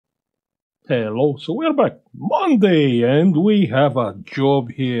Hello, so we're back Monday and we have a job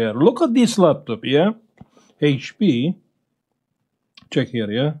here. Look at this laptop, yeah? HP. Check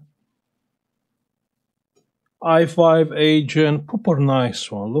here, yeah? i5 agent, proper nice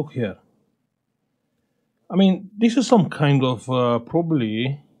one. Look here. I mean, this is some kind of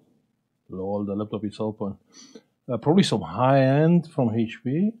probably, lol, the laptop is open. Probably some high end from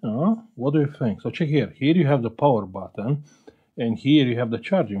HP. What do you think? So check here. Here you have the power button, and here you have the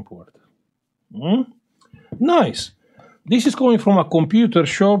charging port. Nice. This is coming from a computer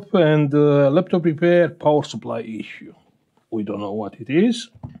shop and laptop repair power supply issue. We don't know what it is,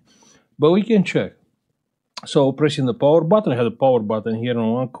 but we can check. So pressing the power button, I have the power button here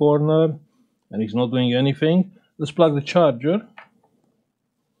on one corner, and it's not doing anything. Let's plug the charger.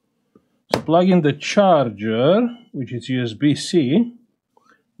 So plug in the charger, which is USB-C.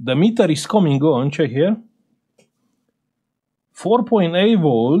 The meter is coming on, check here. 4.8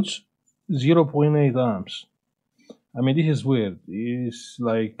 volts, 0.8 amps. I mean, this is weird. It's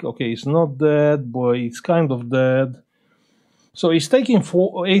like, okay, it's not dead, but it's kind of dead. So it's taking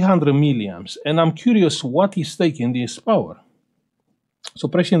 800 milliamps, and I'm curious what is taking this power. So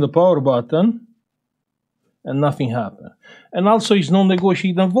pressing the power button, and nothing happened. And also it's not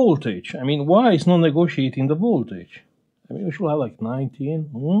negotiating voltage. I mean, why is not negotiating the voltage? I mean, we should have like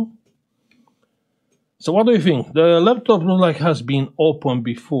 19. So what do you think? The laptop looks like has been opened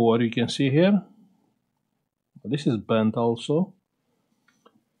before, you can see here. This is bent also.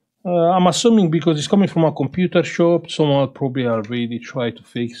 I'm assuming because it's coming from a computer shop, someone probably already tried to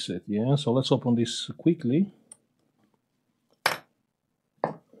fix it, yeah? So let's open this quickly.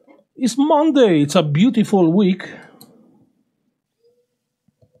 It's Monday, it's a beautiful week.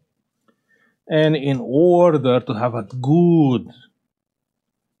 And in order to have a good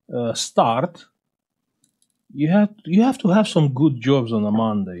start, you have to have some good jobs on a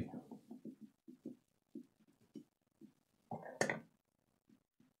Monday.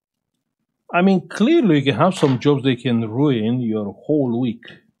 I mean, clearly you can have some jobs that can ruin your whole week.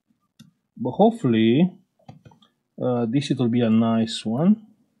 But hopefully, this will be a nice one.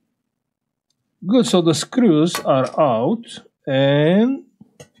 Good, so the screws are out, and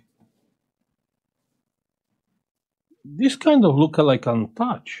this kind of look like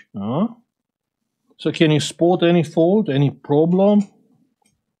untouched. So can you spot any fault, any problem?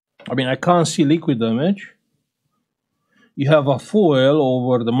 I mean, I can't see liquid damage. You have a foil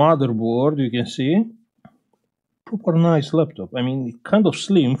over the motherboard, you can see. Proper nice laptop. I mean, kind of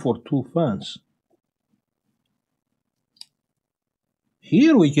slim for 2 fans.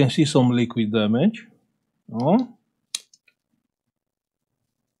 Here we can see some liquid damage.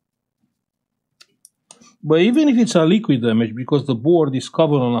 But even if it's a liquid damage, because the board is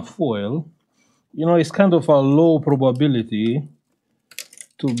covered on a foil, you know, it's kind of a low probability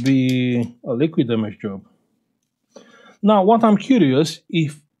to be a liquid damage job. Now, what I'm curious,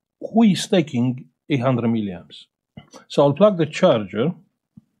 if who is taking 800 milliamps. So I'll plug the charger.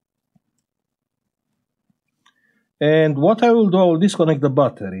 And what I will do, I will disconnect the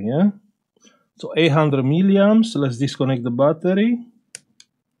battery, yeah? So 800 milliamps, let's disconnect the battery.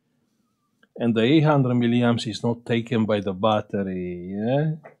 And the 800 milliamps is not taken by the battery,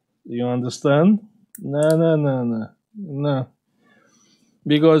 yeah? You understand? No.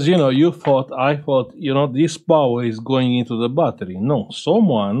 Because, you know, I thought, you know, this power is going into the battery. No,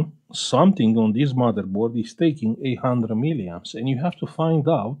 something on this motherboard is taking 800 milliamps. And you have to find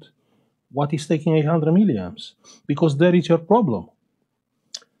out what is taking 800 milliamps. Because there is your problem.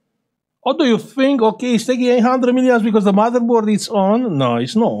 Or do you think, okay, it's taking 800 milliamps because the motherboard is on? No,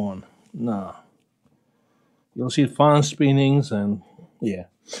 it's not on. No. You'll see fan spinnings and, yeah.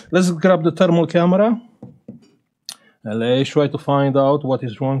 Let's grab the thermal camera. And let's try to find out what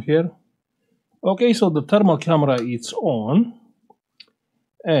is wrong here. Okay, so the thermal camera is on.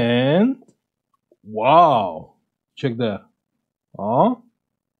 And wow, check there.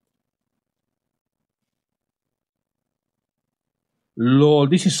 Lol,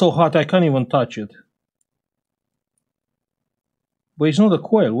 this is so hot I can't even touch it. But it's not a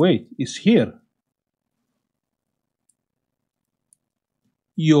coil, wait, it's here.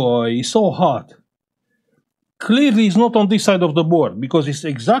 Yo, it's so hot. Clearly, it's not on this side of the board because it's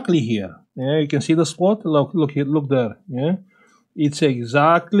exactly here. Yeah, you can see the spot. Look here, look there. Yeah, it's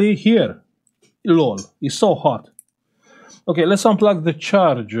exactly here. Lol, it's so hot. Okay, let's unplug the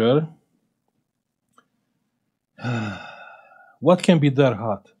charger. What can be that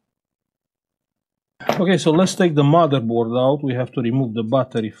hot? Okay, so let's take the motherboard out. We have to remove the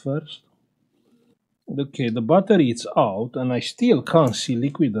battery first. Okay, the battery is out, and I still can't see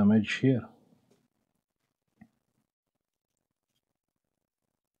liquid damage here.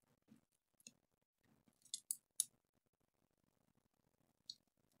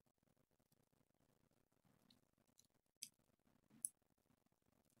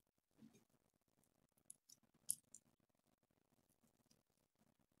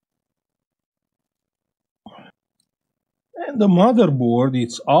 and the motherboard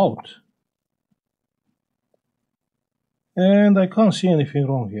it's out, and I can't see anything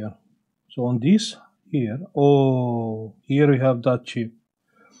wrong here. So on this here, oh, here we have that chip.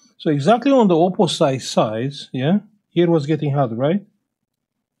 So exactly on the opposite sides, yeah, here was getting hot, right?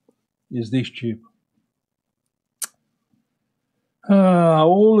 Is this chip.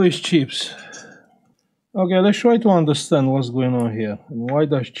 Always chips. Okay, let's try to understand what's going on here and why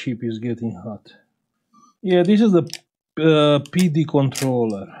that chip is getting hot. Yeah, this is the PD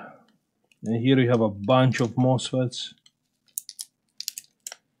controller. And here we have a bunch of MOSFETs.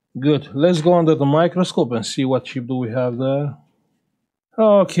 Good. Let's go under the microscope and see what chip do we have there.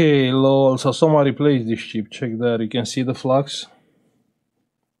 Okay, lol. So someone replaced this chip. Check that. You can see the flux.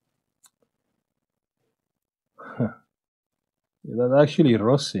 That's actually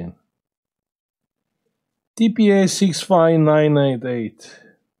rosin.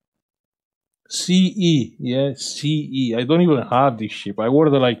 TPS65988CE. Yeah, CE. I don't even have this chip. I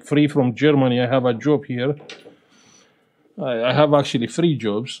ordered like 3 from Germany. I have a job here. I have actually 3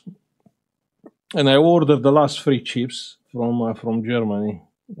 jobs. And I ordered the last 3 chips from Germany.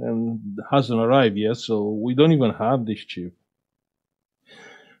 And it hasn't arrived yet, so we don't even have this chip.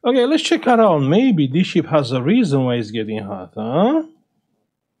 Okay, let's check around. Maybe this chip has a reason why it's getting hot, huh?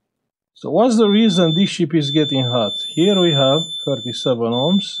 So what's the reason this chip is getting hot? Here we have 37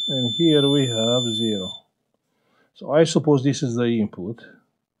 ohms, and here we have 0. So I suppose this is the input.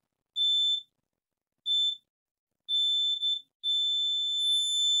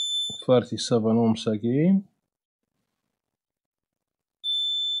 .37 ohms again.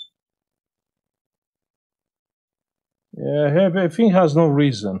 Yeah, everything has no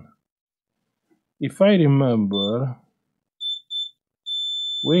reason. If I remember,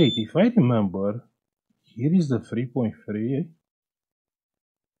 wait, if I remember, here is the 3.3.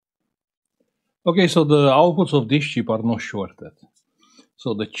 Okay, so the outputs of this chip are not shorted.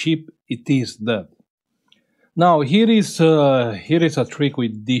 So the chip, it is dead. Now here is a trick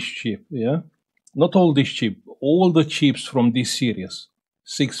with this chip, yeah? Not all this chip, all the chips from this series.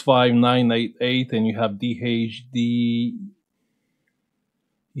 65988, and you have DHD,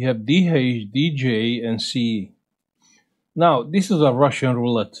 you have DH, DJ, and CE. Now, this is a Russian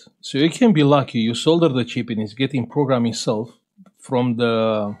roulette. So you can be lucky, you solder the chip and it's getting programmed itself from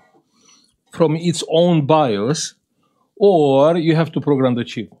its own BIOS, or you have to program the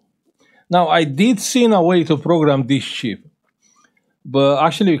chip. Now, I did see a way to program this chip, but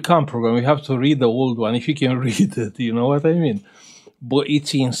actually you can't program, you have to read the old one, if you can read it, you know what I mean? But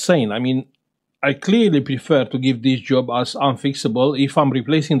it's insane. I mean, I clearly prefer to give this job as unfixable if I'm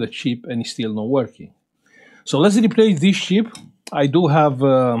replacing the chip and it's still not working. So let's replace this chip. I do have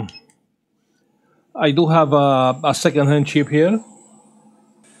a second-hand chip here.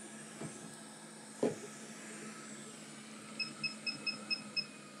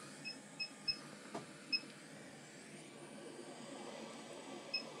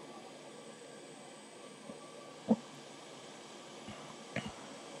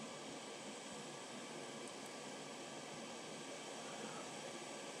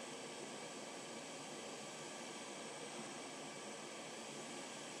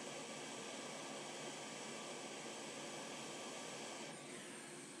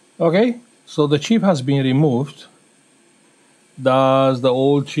 Okay, so the chip has been removed. That's the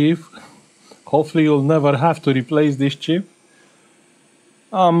old chip. Hopefully you'll never have to replace this chip.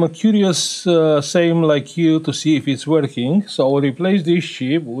 I'm curious, same like you, to see if it's working. So I'll replace this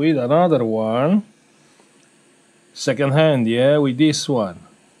chip with another one. Second hand, yeah, with this one.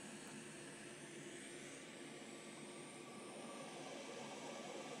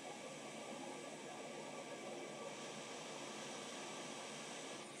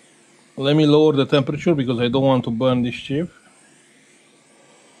 Let me lower the temperature because I don't want to burn this chip.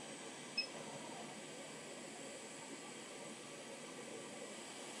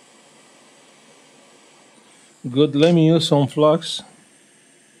 Good, let me use some flux.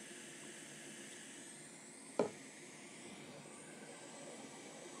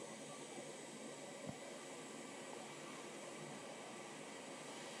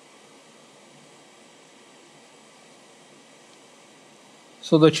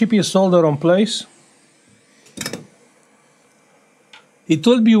 So the chip is soldered on place. It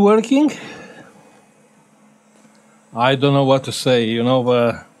will be working. I don't know what to say, you know,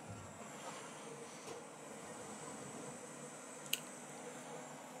 but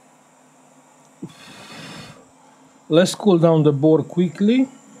let's cool down the board quickly.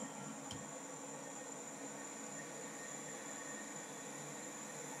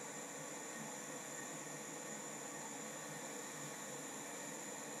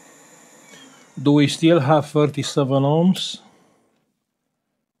 Do we still have 37 ohms?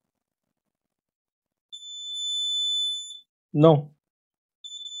 No.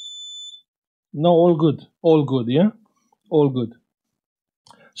 No, all good. All good, yeah? All good.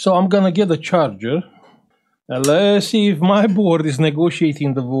 So I'm gonna get a charger. And let's see if my board is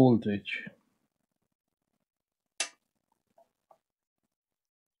negotiating the voltage.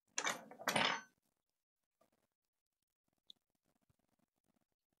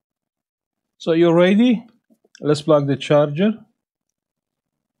 So you ready? Let's plug the charger.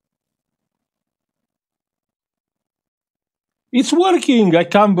 It's working! I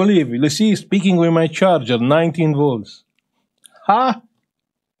can't believe it. Let's see, speaking with my charger, 19 volts. Ha!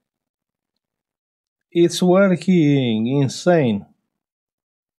 It's working! Insane.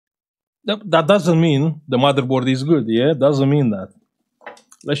 That doesn't mean the motherboard is good, yeah? Doesn't mean that.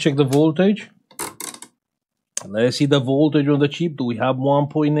 Let's check the voltage. Let's see the voltage on the chip. Do we have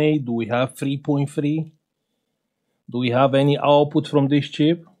 1.8? Do we have 3.3? Do we have any output from this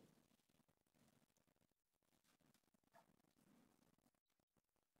chip?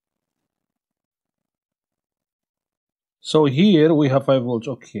 So here we have 5 volts,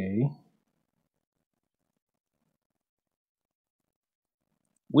 okay.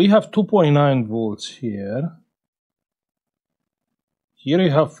 We have 2.9 volts here. Here we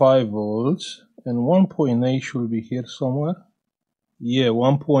have 5 volts, and 1.8 should be here somewhere. Yeah,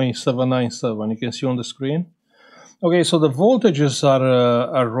 1.797, you can see on the screen. Okay, so the voltages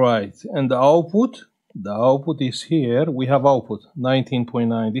are right, and the output is here. We have output,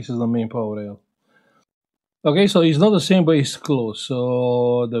 19.9, this is the main power rail. Okay, so it's not the same, but it's close.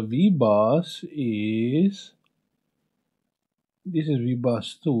 So the V-bus is, this is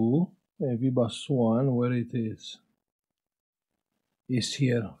V-bus 2, and V-bus 1, where it is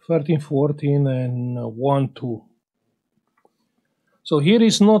here, 13, 14, and 1, 2. So here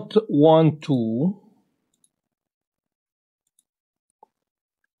is not 1, 2,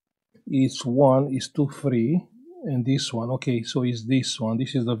 it's 1, it's 2, 3, and this one. Okay, so it's this one,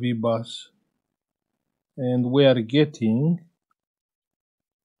 this is the V-bus. And we are getting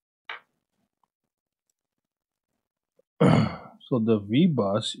so the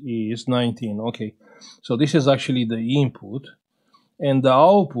V-bus is 19. Okay, so this is actually the input, and the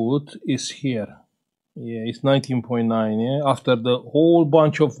output is here. Yeah, it's 19.9. Yeah, after the whole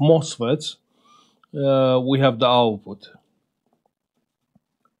bunch of MOSFETs, we have the output.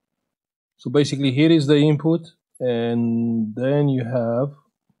 So basically, here is the input, and then you have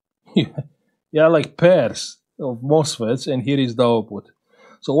yeah, like pairs of MOSFETs, and here is the output.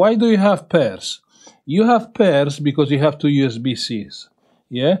 So why do you have pairs? You have pairs because you have two USB-Cs.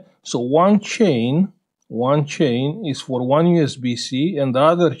 Yeah. So one chain is for one USB-C, and the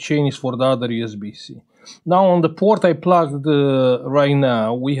other chain is for the other USB-C. Now on the port I plugged right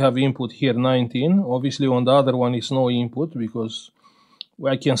now, we have input here 19. Obviously on the other one is no input because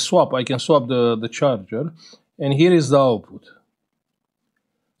I can swap the charger, and here is the output.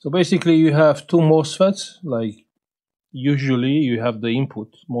 So basically you have two MOSFETs, like usually you have the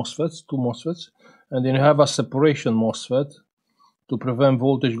input MOSFETs, two MOSFETs, and then you have a separation MOSFET to prevent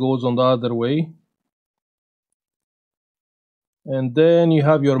voltage goes on the other way. And then you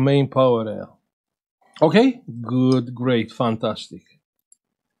have your main power rail. Okay, good, great, fantastic.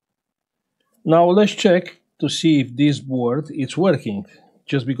 Now let's check to see if this board is working.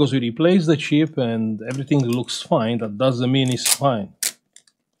 Just because we replace the chip and everything looks fine, that doesn't mean it's fine.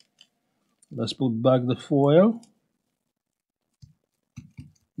 Let's put back the foil.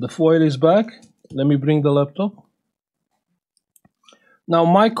 The foil is back. Let me bring the laptop. Now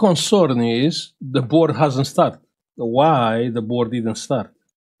my concern is the board hasn't started. Why the board didn't start?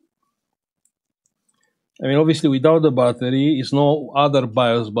 I mean, obviously without the battery, is no other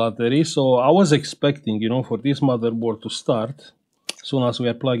BIOS battery, so I was expecting, you know, for this motherboard to start as soon as we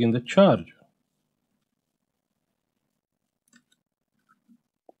are plugging the charger.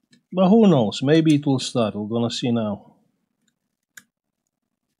 But who knows, maybe it will start, we're gonna see now.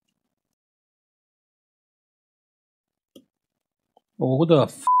 Oh, who the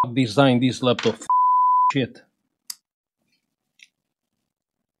f designed this laptop? Shit.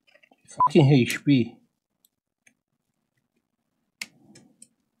 Fucking HP.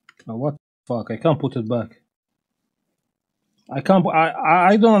 Oh, what the fuck? I can't put it back. I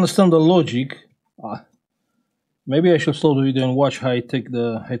don't understand the logic. Maybe I should stop the video and watch how I took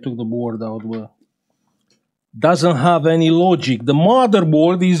the board out. But doesn't have any logic. The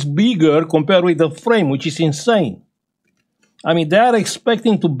motherboard is bigger compared with the frame, which is insane. I mean, they are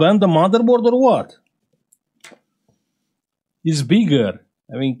expecting to bend the motherboard or what? It's bigger.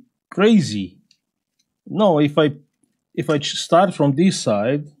 I mean, crazy. No, if I start from this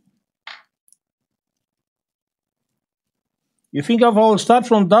side, You think if I will start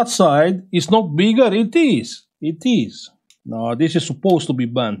from that side, it's not bigger? It is. It is. No, this is supposed to be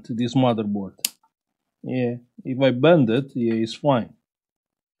bent, this motherboard. Yeah, if I bend it, yeah, it's fine.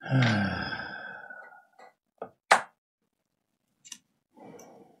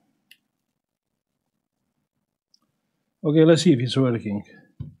 Okay, let's see if it's working.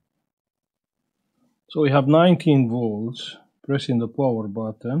 So we have 19 volts, pressing the power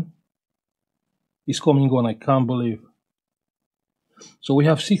button. It's coming on, I can't believe. So we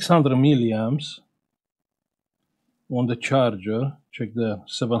have 600 milliamps on the charger. Check the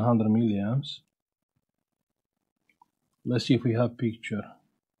 700 milliamps. Let's see if we have picture.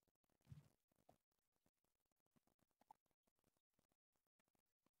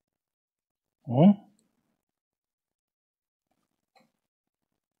 Oh.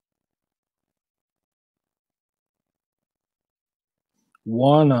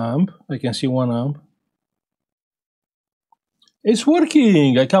 1 amp. I can see 1 amp. It's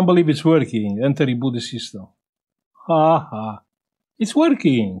working. I can't believe it's working. Enter reboot the system. Ha. It's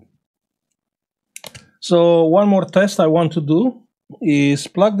working. So one more test I want to do is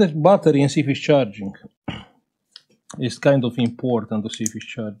plug the battery and see if it's charging. It's kind of important to see if it's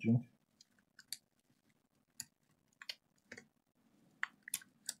charging.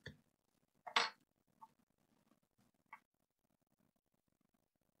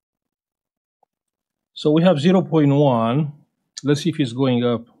 So we have 0.1. Let's see if it's going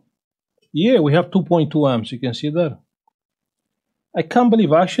up. Yeah, we have 2.2 amps. You can see that. I can't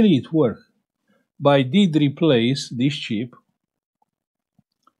believe actually it worked. But I did replace this chip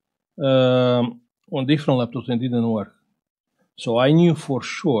on different laptops and it didn't work. So I knew for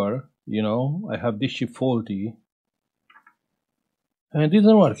sure, you know, I have this chip faulty. And it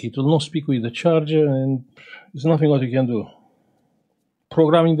didn't work. It will not speak with the charger and there's nothing what you can do.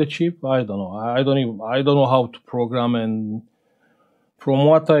 Programming the chip, I don't know. I don't know how to program, and from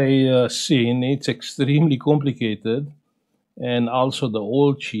what I seen, it's extremely complicated. And also the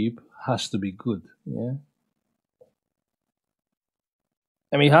old chip has to be good. Yeah.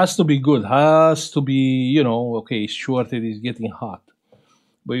 I mean, it has to be good. Has to be, you know, okay, sure that it's getting hot,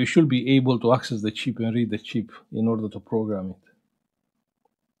 but you should be able to access the chip and read the chip in order to program it.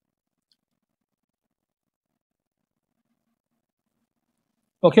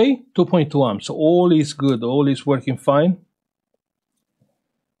 Okay, 2.2 amps. So all is good. All is working fine.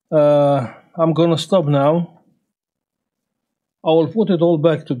 I'm gonna stop now. I will put it all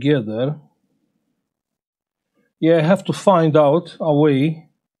back together. Yeah, I have to find out a way,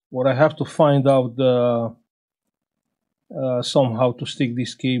 or I have to find out somehow to stick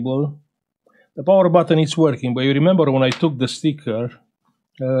this cable. The power button is working, but you remember when I took the sticker,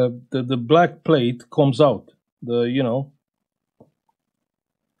 the black plate comes out. You know.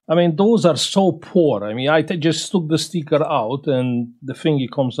 I mean, those are so poor. I mean, I just took the sticker out and the thingy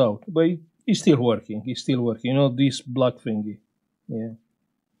comes out. But it's still working. It's still working. You know, this black thingy. Yeah.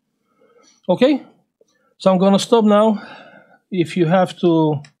 Okay. So I'm going to stop now. If you have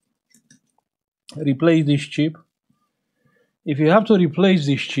to replace this chip,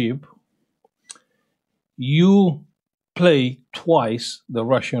 you play twice the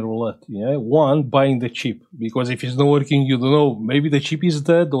Russian roulette. Yeah, one, buying the chip, because if it's not working, you don't know. Maybe the chip is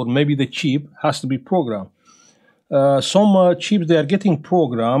dead, or maybe the chip has to be programmed. Some chips, they are getting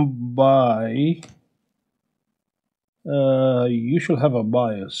programmed by. You should have a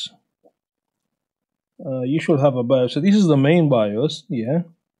BIOS. So this is the main BIOS, yeah.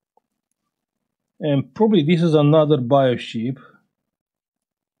 And probably this is another BIOS chip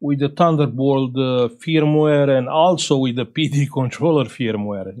with the Thunderbolt firmware and also with the PD controller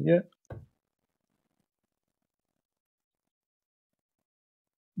firmware, yeah.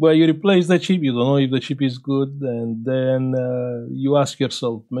 Well, you replace the chip, you don't know if the chip is good, and then you ask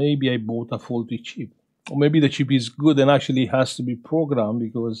yourself, maybe I bought a faulty chip. Or maybe the chip is good and actually has to be programmed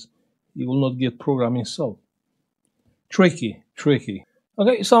because it will not get programmed itself. Tricky.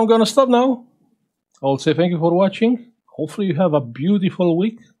 Okay, so I'm gonna stop now. I'll say thank you for watching. Hopefully you have a beautiful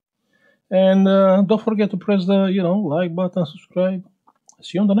week. And don't forget to press the, like button, subscribe.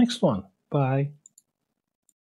 See you on the next one. Bye.